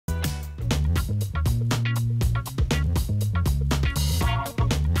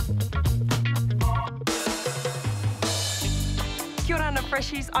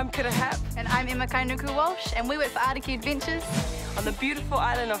Freshies, I'm Kura Happ. And I'm Emma Kainuku-Walsh, and we work for Artiki Adventures on the beautiful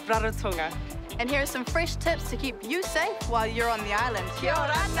island of Rarotonga. And here are some fresh tips to keep you safe while you're on the island. Kia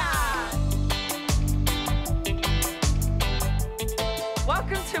ora!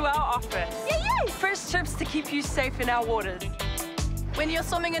 Welcome to our office. Yay! Fresh tips to keep you safe in our waters. When you're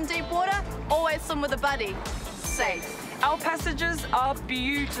swimming in deep water, always swim with a buddy. Safe. Our passages are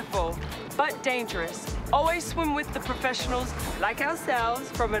beautiful, but dangerous. Always swim with the professionals like ourselves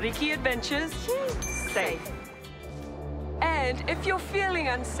from Artiki Adventures. Safe. And if you're feeling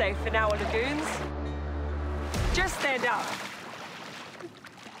unsafe in our lagoons, just stand up.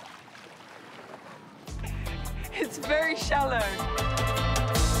 It's very shallow.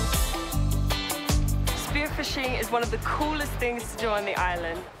 Spearfishing is one of the coolest things to do on the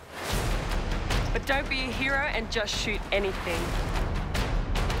island. But don't be a hero and just shoot anything.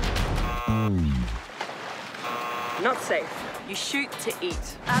 Not safe. You shoot to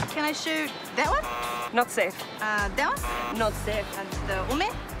eat. Can I shoot that one? Not safe. That one? Not safe. The ume?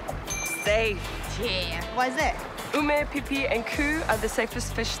 Safe. Yeah. Why is that? Ume, pipi, and ku are the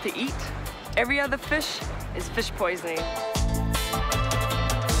safest fish to eat. Every other fish is fish poisoning.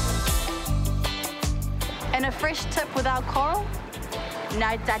 And a fresh tip with our coral?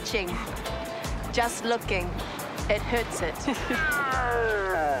 No touching. Just looking. It hurts it.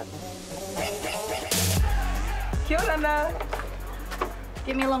 Kia ora.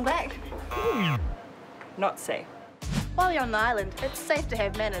 Give me a long back. Not safe. While you're on the island, it's safe to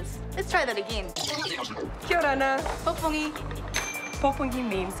have manners. Let's try that again. Kia ora. Popongi. Popongi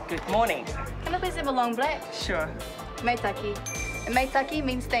means good morning. Can I please have a long black? Sure. Meitaki. And meitaki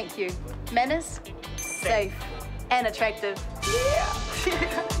means thank you. Manners? Safe. And attractive.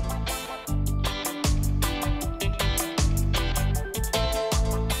 Yeah!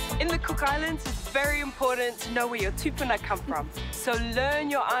 In the Cook Islands, it's very important to know where your tupuna come from. So learn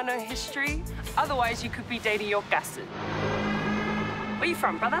your Ano history, otherwise you could be dating your cousin. Where you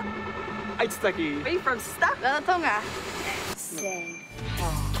from, brother? Aitutaki. Where you from, sister? Rarotonga. Safe.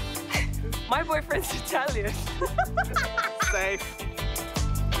 Oh. My boyfriend's Italian. Safe.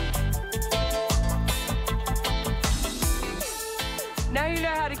 Now you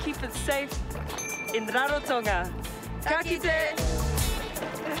know how to keep it safe in Rarotonga. Ka kite!